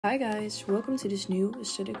Hi guys, welcome to this new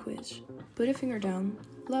aesthetic quiz. Put a finger down,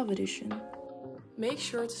 love edition. Make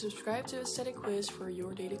sure to subscribe to Aesthetic Quiz for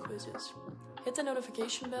your daily quizzes. Hit the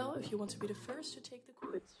notification bell if you want to be the first to take the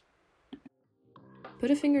quiz. Put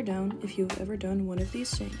a finger down if you've ever done one of these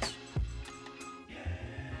things.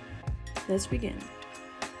 Let's begin.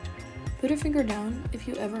 Put a finger down if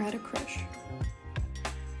you ever had a crush.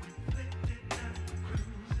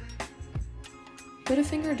 Put a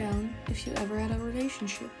finger down if you ever had a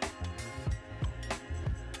relationship.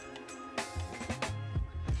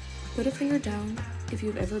 Put a finger down if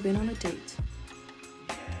you've ever been on a date.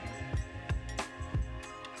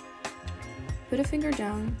 Put a finger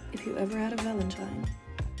down if you ever had a Valentine.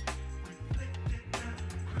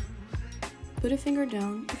 Put a finger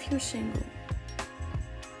down if you're single.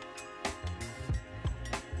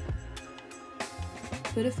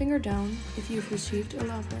 Put a finger down if you've received a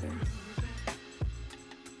love letter.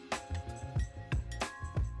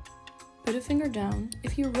 Put a finger down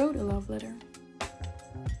if you wrote a love letter.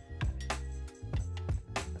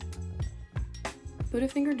 Put a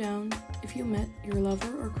finger down if you met your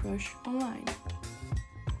lover or crush online.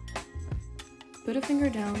 Put a finger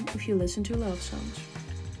down if you listen to love songs.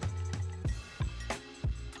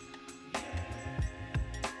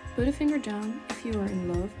 Put a finger down if you are in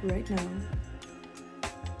love right now.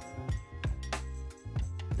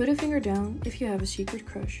 Put a finger down if you have a secret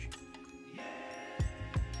crush.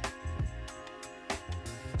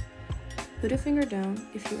 Put a finger down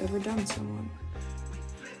if you ever dumped someone.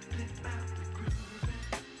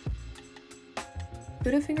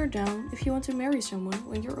 Put a finger down if you want to marry someone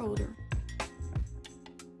when you're older.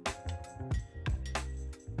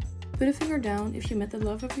 Put a finger down if you met the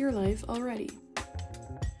love of your life already.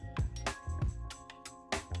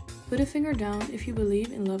 Put a finger down if you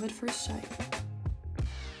believe in love at first sight.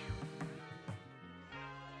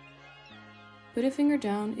 Put a finger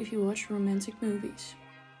down if you watch romantic movies.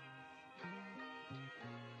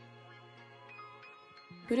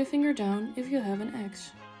 Put a finger down if you have an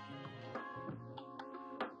ex.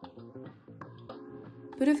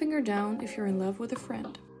 Put a finger down if you're in love with a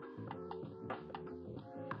friend.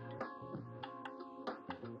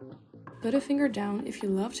 Put a finger down if you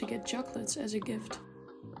love to get chocolates as a gift.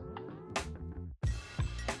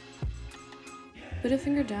 Put a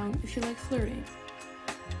finger down if you like flirting.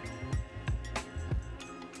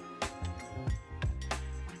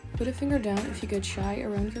 Put a finger down if you get shy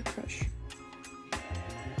around your crush.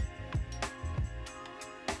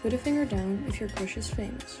 Put a finger down if your crush is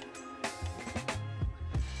famous.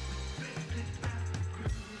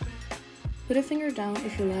 Put a finger down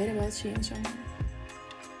if you lied about seeing someone.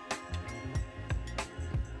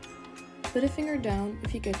 Put a finger down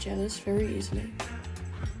if you get jealous very easily.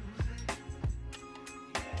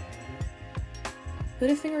 Put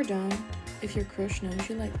a finger down if your crush knows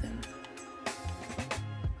you like them.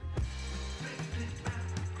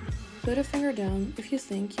 Put a finger down if you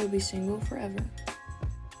think you'll be single forever.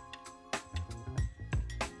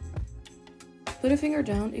 Put a finger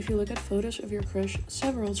down if you look at photos of your crush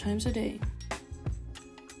several times a day.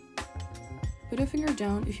 Put a finger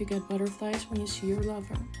down if you get butterflies when you see your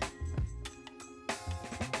lover.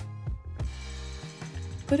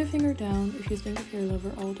 Put a finger down if you think of your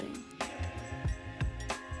lover all day.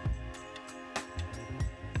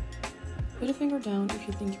 Put a finger down if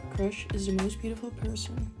you think your crush is the most beautiful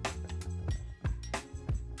person.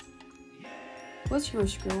 What's your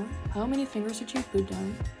score? How many fingers did you put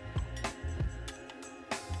down?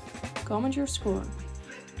 Comment your score.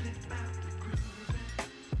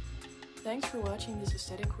 Thanks for watching this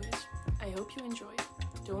aesthetic quiz. I hope you enjoyed.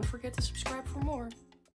 Don't forget to subscribe for more.